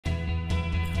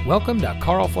Welcome to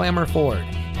Karl Flammer Ford,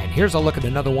 and here's a look at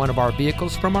another one of our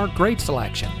vehicles from our great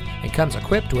selection. It comes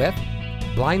equipped with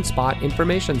blind spot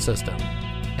information system,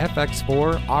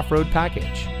 FX4 off-road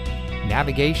package,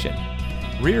 navigation,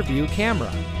 rear view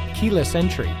camera, keyless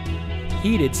entry,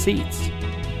 heated seats,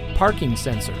 parking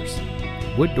sensors,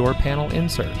 wood door panel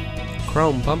insert,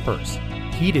 chrome bumpers,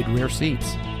 heated rear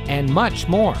seats, and much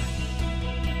more.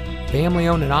 Family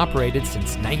owned and operated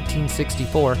since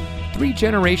 1964, 3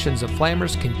 generations of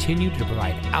Flammers continue to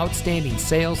provide outstanding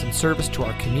sales and service to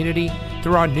our community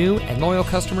through our new and loyal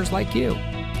customers like you.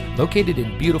 Located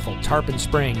in beautiful Tarpon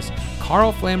Springs,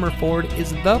 Karl Flammer Ford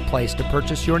is the place to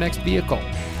purchase your next vehicle.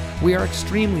 We are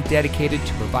extremely dedicated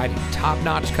to providing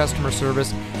top-notch customer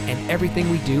service, and everything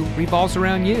we do revolves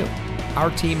around you.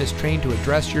 Our team is trained to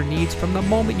address your needs from the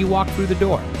moment you walk through the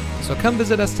door. So come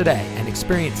visit us today and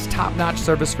experience top-notch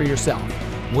service for yourself.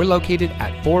 We're located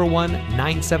at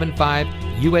 41975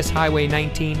 US Highway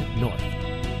 19 North.